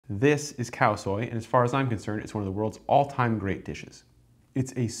This is Khao Soi, and as far as I'm concerned, it's one of the world's all-time great dishes.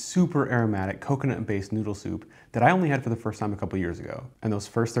 It's a super aromatic coconut-based noodle soup that I only had for the first time a couple years ago. And those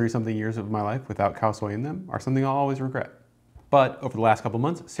first 30-something years of my life without Khao Soi in them are something I'll always regret. But over the last couple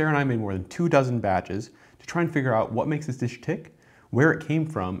months, Sarah and I made more than 24 batches to try and figure out what makes this dish tick, where it came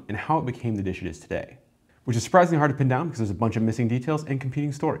from, and how it became the dish it is today. Which is surprisingly hard to pin down because there's a bunch of missing details and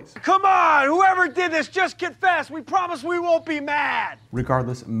competing stories. Come on, whoever did this, just confess. We promise we won't be mad.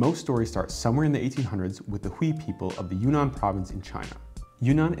 Regardless, most stories start somewhere in the 1800s with the Hui people of the Yunnan province in China.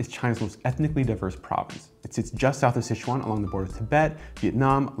 Yunnan is China's most ethnically diverse province. It sits just south of Sichuan along the border of Tibet,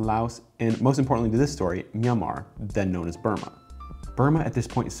 Vietnam, Laos, and most importantly to this story, Myanmar, then known as Burma. Burma at this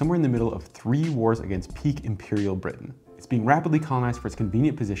point is somewhere in the middle of 3 wars against peak Imperial Britain. It's being rapidly colonized for its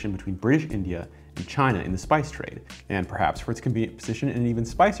convenient position between British India and China in the spice trade, and perhaps for its convenient position in an even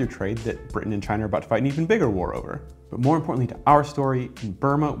spicier trade that Britain and China are about to fight an even bigger war over. But more importantly to our story, in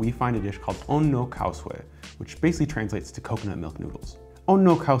Burma we find a dish called On no Khao Soi, which basically translates to coconut milk noodles. On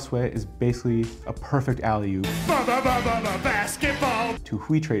no Khao Soi is basically a perfect alley-oop to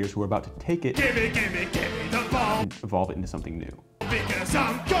Hui traders who are about to take it and evolve it into something new.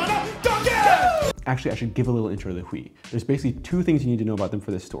 Actually, I should give a little intro to the Hui. There's basically 2 things you need to know about them for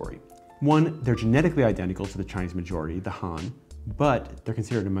this story. 1, they're genetically identical to the Chinese majority, the Han, but they're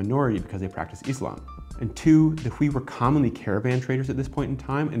considered a minority because they practice Islam. And 2, the Hui were commonly caravan traders at this point in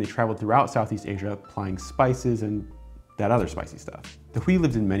time, and they traveled throughout Southeast Asia applying spices and that other spicy stuff. The Hui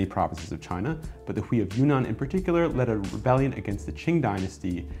lived in many provinces of China, but the Hui of Yunnan in particular led a rebellion against the Qing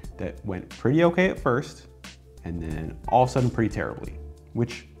dynasty that went pretty okay at first, and then all of a sudden pretty terribly,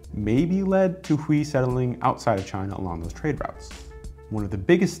 which maybe led to Hui settling outside of China along those trade routes. One of the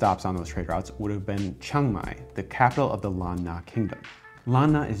biggest stops on those trade routes would have been Chiang Mai, the capital of the Lan Na kingdom.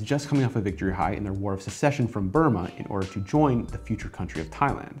 Lan Na is just coming off a victory high in their war of secession from Burma in order to join the future country of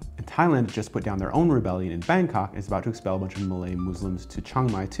Thailand. And Thailand just put down their own rebellion in Bangkok and is about to expel a bunch of Malay Muslims to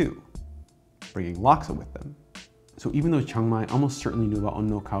Chiang Mai too, bringing Laksa with them. So even though Chiang Mai almost certainly knew about On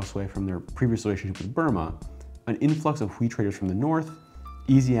no Khao Soi from their previous relationship with Burma, an influx of Hui traders from the north,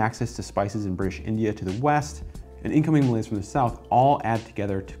 easy access to spices in British India to the west, and incoming Malays from the south all add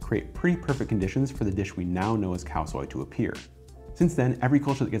together to create pretty perfect conditions for the dish we now know as Khao Soi to appear. Since then, every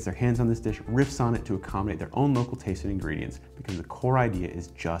culture that gets their hands on this dish riffs on it to accommodate their own local taste and ingredients because the core idea is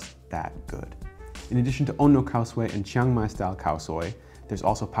just that good. In addition to On no Khao Soi and Chiang Mai style Khao Soi, there's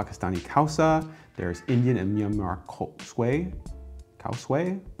also Pakistani Khao Sa, there's Indian and Myanmar Khao Soi?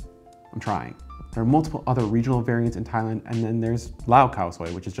 I'm trying. There are multiple other regional variants in Thailand, and then there's Lao Khao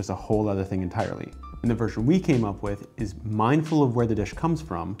Soi, which is just a whole other thing entirely. And the version we came up with is mindful of where the dish comes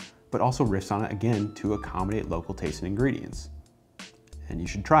from, but also riffs on it again to accommodate local tastes and ingredients. And you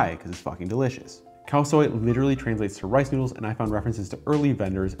should try it because it's fucking delicious. Khao Soi literally translates to rice noodles, and I found references to early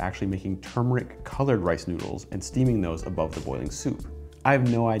vendors actually making turmeric colored rice noodles and steaming those above the boiling soup. I have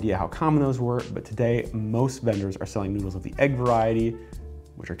no idea how common those were, but today most vendors are selling noodles of the egg variety,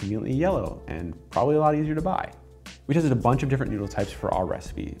 which are conveniently yellow and probably a lot easier to buy. We tested a bunch of different noodle types for our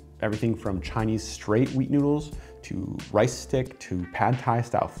recipe. Everything from Chinese straight wheat noodles, to rice stick, to pad thai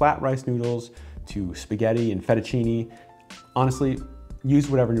style flat rice noodles, to spaghetti and fettuccine. Honestly, use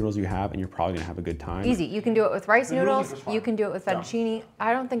whatever noodles you have and you're probably gonna have a good time. Easy, you can do it with rice noodles, you can do it with fettuccine. Yeah.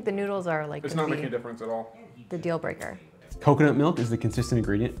 I don't think the noodles are like it's not making a difference at all. The deal breaker. Coconut milk is the consistent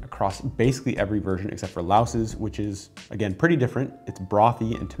ingredient across basically every version except for Laos's, which is, again, pretty different. It's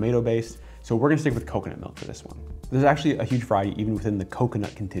brothy and tomato based, so we're gonna stick with coconut milk for this one. There's actually a huge variety even within the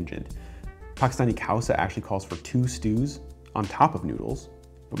coconut contingent. Pakistani Khao Sa actually calls for 2 stews on top of noodles,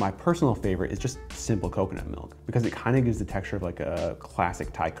 but my personal favorite is just simple coconut milk because it kind of gives the texture of like a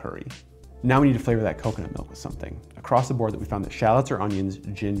classic Thai curry. Now we need to flavor that coconut milk with something. Across the board, that we found that shallots or onions,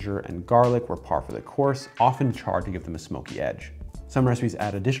 ginger, and garlic were par for the course, often charred to give them a smoky edge. Some recipes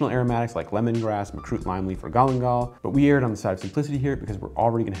add additional aromatics like lemongrass, makrut lime leaf, or galangal, but we erred on the side of simplicity here because we're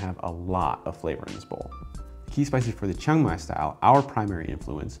already gonna have a lot of flavor in this bowl. The key spices for the Chiang Mai style, our primary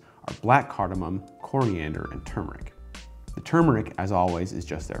influence, are black cardamom, coriander, and turmeric. The turmeric, as always, is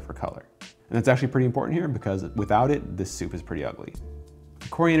just there for color. And that's actually pretty important here because without it, this soup is pretty ugly. The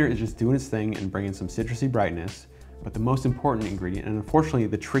coriander is just doing its thing and bringing some citrusy brightness, but the most important ingredient, and unfortunately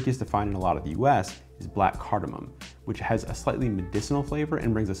the trickiest to find in a lot of the US, is black cardamom, which has a slightly medicinal flavor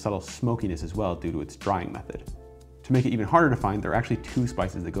and brings a subtle smokiness as well due to its drying method. To make it even harder to find, there are actually 2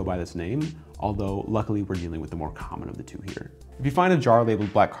 spices that go by this name, although luckily we're dealing with the more common of the 2 here. If you find a jar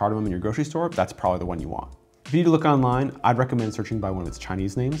labeled black cardamom in your grocery store, that's probably the one you want. If you need to look online, I'd recommend searching by one of its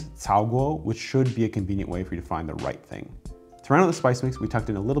Chinese names, Cao Guo, which should be a convenient way for you to find the right thing. To round out the spice mix, we tucked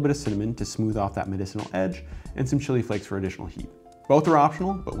in a little bit of cinnamon to smooth off that medicinal edge and some chili flakes for additional heat. Both are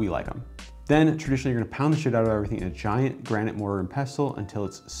optional, but we like them. Then traditionally you're gonna pound the shit out of everything in a giant granite mortar and pestle until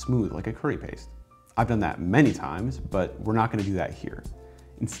it's smooth like a curry paste. I've done that many times, but we're not gonna do that here.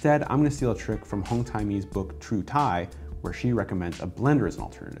 Instead, I'm gonna steal a trick from Hong Tai-mi's book True Thai, where she recommends a blender as an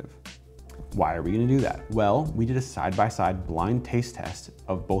alternative. Why are we gonna do that? Well, we did a side-by-side blind taste test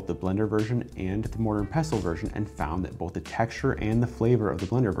of both the blender version and the mortar and pestle version and found that both the texture and the flavor of the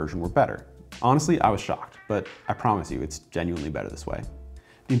blender version were better. Honestly, I was shocked, but I promise you it's genuinely better this way.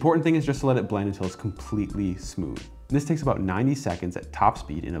 The important thing is just to let it blend until it's completely smooth. This takes about 90 seconds at top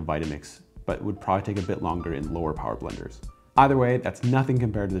speed in a Vitamix, but would probably take a bit longer in lower power blenders. Either way, that's nothing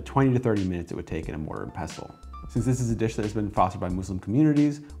compared to the 20 to 30 minutes it would take in a mortar and pestle. Since this is a dish that has been fostered by Muslim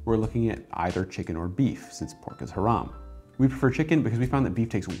communities, we're looking at either chicken or beef, since pork is haram. We prefer chicken because we found that beef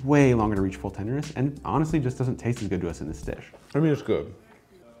takes way longer to reach full tenderness and honestly just doesn't taste as good to us in this dish. I mean, it's good.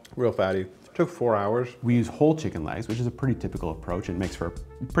 Real fatty. It took 4 hours. We use whole chicken legs, which is a pretty typical approach and makes for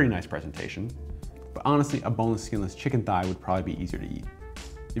a pretty nice presentation. But honestly, a boneless, skinless chicken thigh would probably be easier to eat.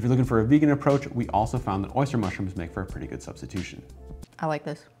 If you're looking for a vegan approach, we also found that oyster mushrooms make for a pretty good substitution. I like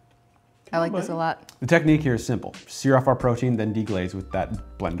this. I like this a lot. The technique here is simple. Sear off our protein, then deglaze with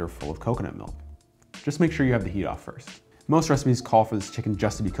that blender full of coconut milk. Just make sure you have the heat off first. Most recipes call for this chicken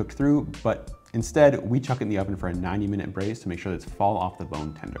just to be cooked through, but instead we chuck it in the oven for a 90-minute braise to make sure that it's fall off the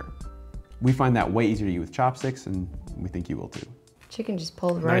bone tender. We find that way easier to eat with chopsticks, and we think you will too. Chicken just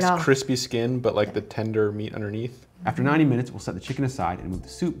pulled right Nice off. crispy skin, but like the tender meat underneath. After 90 minutes, we'll set the chicken aside and move the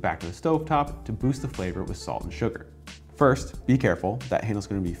soup back to the stovetop to boost the flavor with salt and sugar. First, be careful, that handle's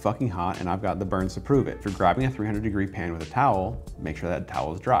gonna be fucking hot and I've got the burns to prove it. If you're grabbing a 300-degree pan with a towel, make sure that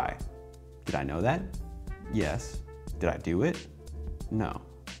towel is dry. Did I know that? Yes. Did I do it? No.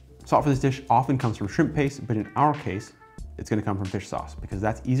 Salt for this dish often comes from shrimp paste, but in our case, it's gonna come from fish sauce because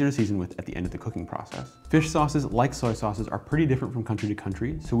that's easier to season with at the end of the cooking process. Fish sauces, like soy sauces, are pretty different from country to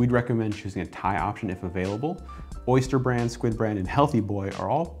country, so we'd recommend choosing a Thai option if available. Oyster brand, squid brand, and Healthy Boy are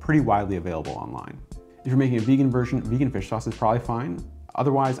all pretty widely available online. If you're making a vegan version, vegan fish sauce is probably fine.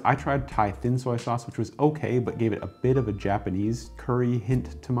 Otherwise, I tried Thai thin soy sauce, which was okay, but gave it a bit of a Japanese curry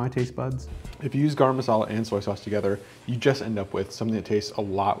hint to my taste buds. If you use garam masala and soy sauce together, you just end up with something that tastes a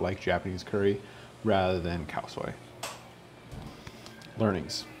lot like Japanese curry rather than Khao Soi.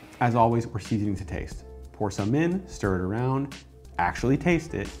 Learnings. As always, we're seasoning to taste. Pour some in, stir it around, actually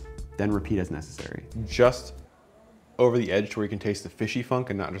taste it, then repeat as necessary. Just over the edge to where you can taste the fishy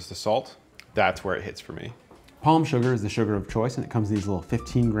funk and not just the salt, that's where it hits for me. Palm sugar is the sugar of choice, and it comes in these little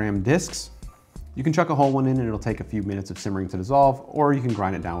 15-gram discs. You can chuck a whole one in and it'll take a few minutes of simmering to dissolve, or you can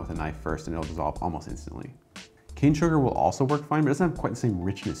grind it down with a knife first and it'll dissolve almost instantly. Cane sugar will also work fine, but it doesn't have quite the same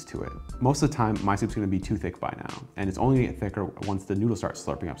richness to it. Most of the time, my soup's gonna be too thick by now, and it's only gonna get thicker once the noodle starts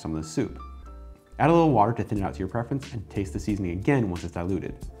slurping up some of the soup. Add a little water to thin it out to your preference and taste the seasoning again once it's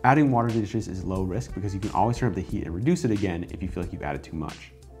diluted. Adding water to dishes is low risk because you can always turn up the heat and reduce it again if you feel like you've added too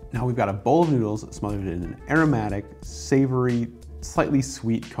much. Now we've got a bowl of noodles smothered in an aromatic, savory, slightly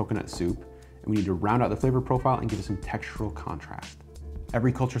sweet coconut soup, and we need to round out the flavor profile and give it some textural contrast.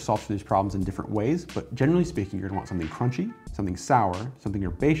 Every culture solves for these problems in different ways, but generally speaking, you're gonna want something crunchy, something sour, something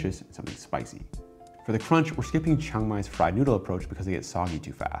herbaceous, and something spicy. For the crunch, we're skipping Chiang Mai's fried noodle approach because they get soggy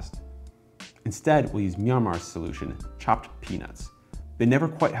too fast. Instead, we'll use Myanmar's solution, chopped peanuts. They never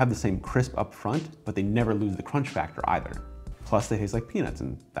quite have the same crisp up front, but they never lose the crunch factor either. Plus they taste like peanuts,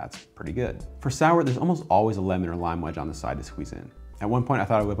 and that's pretty good. For sour, there's almost always a lemon or lime wedge on the side to squeeze in. At one point, I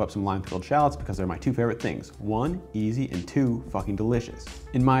thought I'd whip up some lime pickled shallots because they're my two favorite things. One, easy, and two, fucking delicious.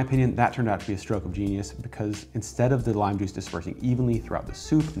 In my opinion, that turned out to be a stroke of genius because instead of the lime juice dispersing evenly throughout the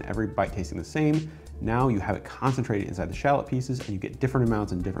soup and every bite tasting the same, now you have it concentrated inside the shallot pieces and you get different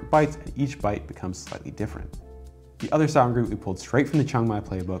amounts in different bites, and each bite becomes slightly different. The other sour ingredient we pulled straight from the Chiang Mai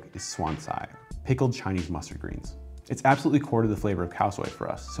playbook is swan sai, pickled Chinese mustard greens. It's absolutely core to the flavor of Khao Soi for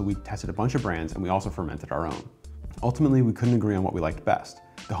us, so we tested a bunch of brands and we also fermented our own. Ultimately, we couldn't agree on what we liked best.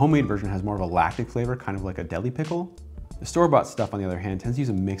 The homemade version has more of a lactic flavor, kind of like a deli pickle. The store-bought stuff, on the other hand, tends to use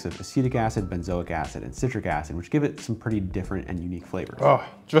a mix of acetic acid, benzoic acid, and citric acid, which give it some pretty different and unique flavors. Oh,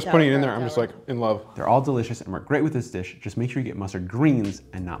 just putting it in there, I'm just like in love. They're all delicious and work great with this dish. Just make sure you get mustard greens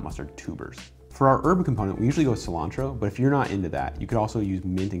and not mustard tubers. For our herb component, we usually go with cilantro, but if you're not into that, you could also use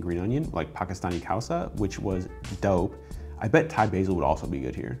mint and green onion, like Pakistani khausa, which was dope. I bet Thai basil would also be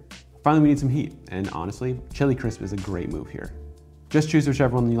good here. Finally, we need some heat, and honestly, chili crisp is a great move here. Just choose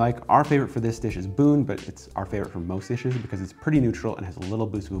whichever one you like. Our favorite for this dish is Boon, but it's our favorite for most dishes because it's pretty neutral and has a little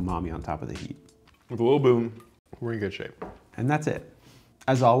boost of umami on top of the heat. With a little boom, we're in good shape. And that's it.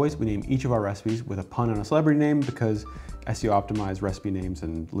 As always, we name each of our recipes with a pun on a celebrity name because SEO optimized recipe names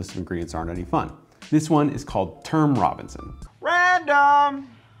and lists of ingredients aren't any fun. This one is called Turm Robinson. Ran random.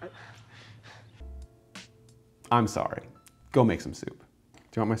 I'm sorry. Go make some soup.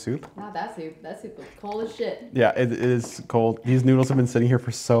 Do you want my soup? Not that soup. That soup was cold as shit. Yeah, it is cold. These noodles have been sitting here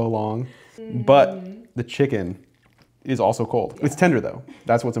for so long. But the chicken is also cold. Yeah. It's tender though.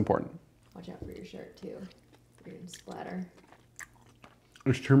 That's what's important. Watch out for your shirt too. You're gonna splatter.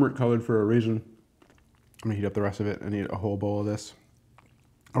 It's turmeric colored for a reason. I'm gonna heat up the rest of it and eat a whole bowl of this.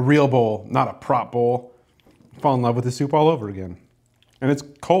 A real bowl, not a prop bowl. Fall in love with the soup all over again. And it's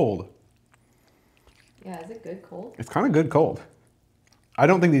cold. Yeah, is it good cold? It's kind of good cold. I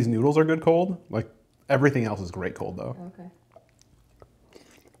don't think these noodles are good cold. Like everything else is great cold though. Okay.